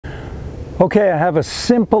Okay, I have a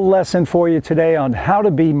simple lesson for you today on how to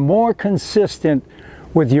be more consistent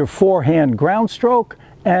with your forehand ground stroke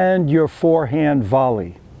and your forehand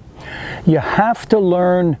volley. You have to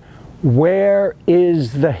learn where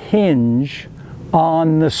is the hinge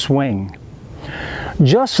on the swing.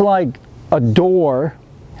 Just like a door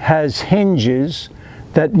has hinges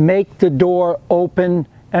that make the door open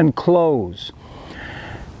and close.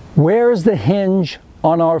 Where's the hinge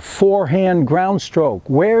on our forehand ground stroke?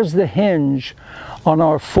 Where's the hinge on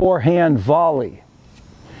our forehand volley?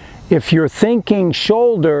 If you're thinking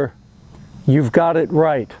shoulder, you've got it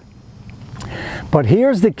right. But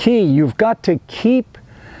here's the key. You've got to keep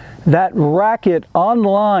that racket on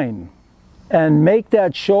line and make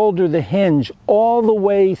that shoulder the hinge all the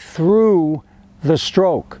way through the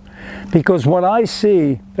stroke. Because what I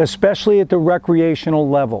see, especially at the recreational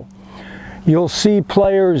level, you'll see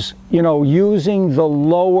players, using the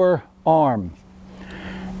lower arm.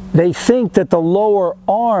 They think that the lower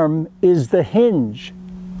arm is the hinge.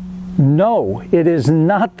 No, it is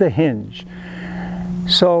not the hinge.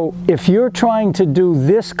 So if you're trying to do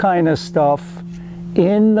this kind of stuff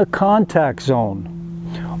in the contact zone,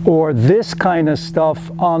 or this kind of stuff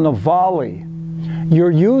on the volley, you're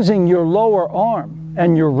using your lower arm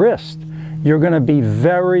and your wrist. You're going to be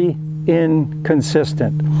very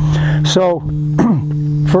inconsistent. So,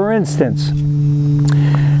 for instance,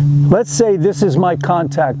 let's say this is my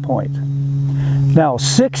contact point. Now,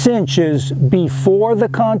 6 inches before the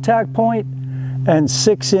contact point and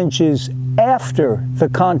 6 inches after the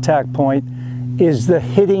contact point is the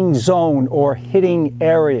hitting zone or hitting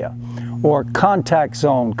area or contact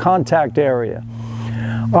zone, contact area.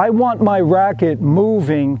 I want my racket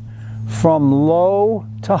moving from low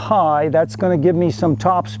to high. That's going to give me some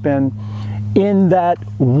topspin in that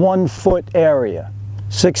 1 foot area,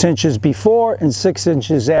 6 inches before and 6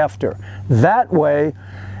 inches after. That way,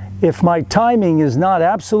 if my timing is not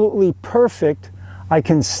absolutely perfect, I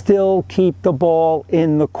can still keep the ball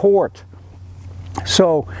in the court.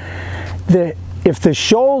 So if the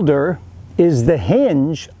shoulder is the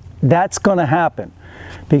hinge, that's going to happen.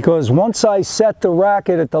 Because once I set the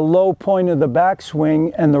racket at the low point of the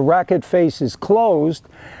backswing and the racket face is closed,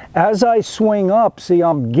 as I swing up, see,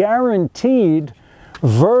 I'm guaranteed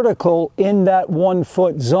vertical in that 1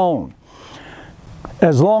 foot zone,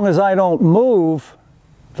 as long as I don't move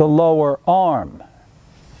the lower arm.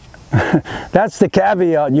 That's the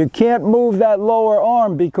caveat. You can't move that lower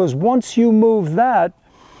arm, because once you move that,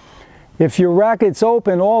 if your racket's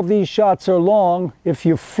open, all these shots are long. If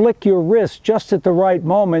you flick your wrist just at the right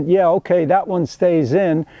moment, yeah, okay, that one stays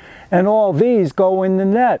in, and all these go in the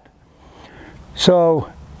net.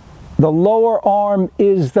 So the lower arm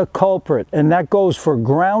is the culprit, and that goes for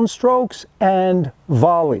ground strokes and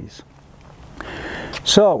volleys.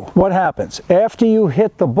 So what happens? After you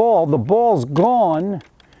hit the ball's gone.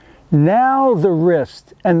 Now the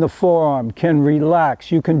wrist and the forearm can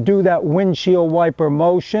relax. You can do that windshield wiper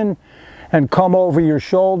motion and come over your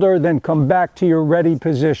shoulder, then come back to your ready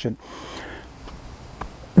position.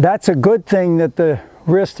 That's a good thing, that the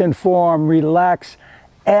wrist and forearm relax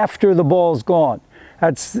after the ball's gone.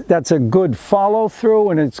 That's a good follow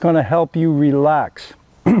through, and it's going to help you relax.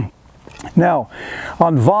 Now,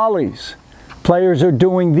 on volleys, players are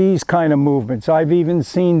doing these kind of movements. I've even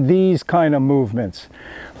seen these kind of movements.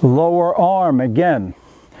 Lower arm again.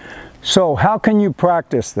 So how can you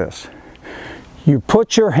practice this? You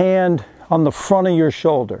put your hand on the front of your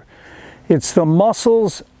shoulder. It's the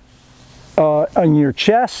muscles on your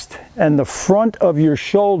chest and the front of your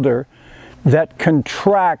shoulder that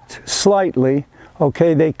contract slightly.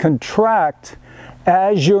 Okay, they contract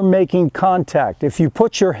as you're making contact. If you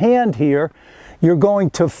put your hand here, you're going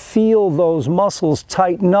to feel those muscles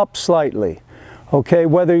tighten up slightly. Okay,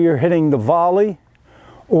 whether you're hitting the volley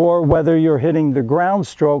or whether you're hitting the ground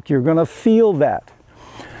stroke, you're going to feel that.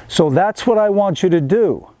 So that's what I want you to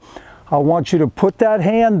do. I want you to put that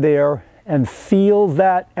hand there and feel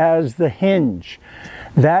that as the hinge.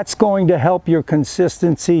 That's going to help your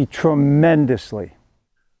consistency tremendously.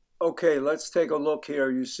 Okay, let's take a look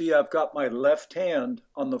here. You see, I've got my left hand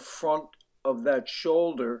on the front of that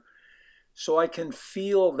shoulder, so I can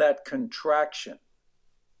feel that contraction.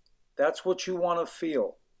 That's what you want to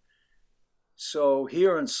feel. So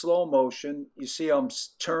here in slow motion, you see I'm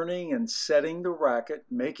turning and setting the racket,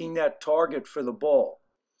 making that target for the ball.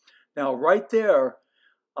 Now right there,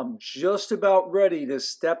 I'm just about ready to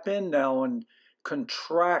step in now and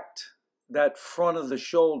contract that front of the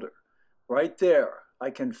shoulder. Right there,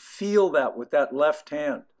 I can feel that with that left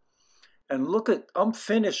hand. And look at, I'm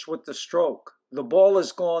finished with the stroke. The ball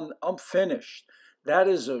is gone, I'm finished. That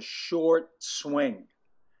is a short swing.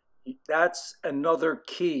 That's another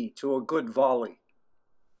key to a good volley.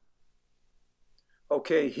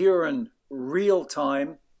 Okay, here in real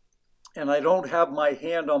time, and I don't have my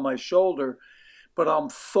hand on my shoulder, but I'm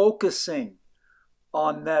focusing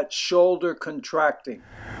on that shoulder contracting.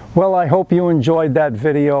 Well, I hope you enjoyed that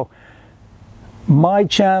video. My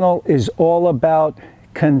channel is all about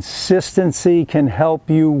consistency can help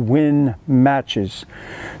you win matches.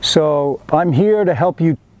 So I'm here to help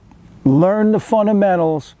you learn the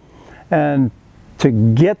fundamentals and to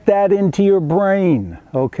get that into your brain,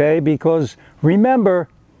 okay? Because remember,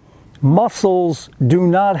 muscles do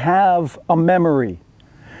not have a memory.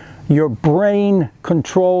 Your brain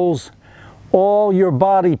controls all your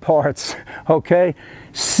body parts, okay?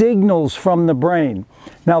 Signals from the brain.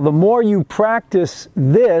 Now, the more you practice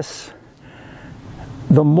this,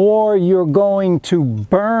 the more you're going to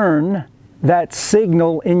burn that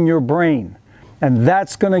signal in your brain. And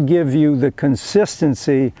that's going to give you the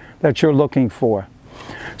consistency that you're looking for.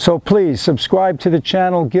 So please subscribe to the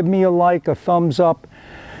channel, give me a like, a thumbs up.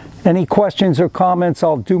 Any questions or comments,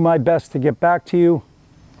 I'll do my best to get back to you.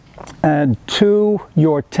 And to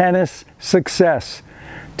your tennis success,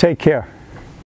 take care.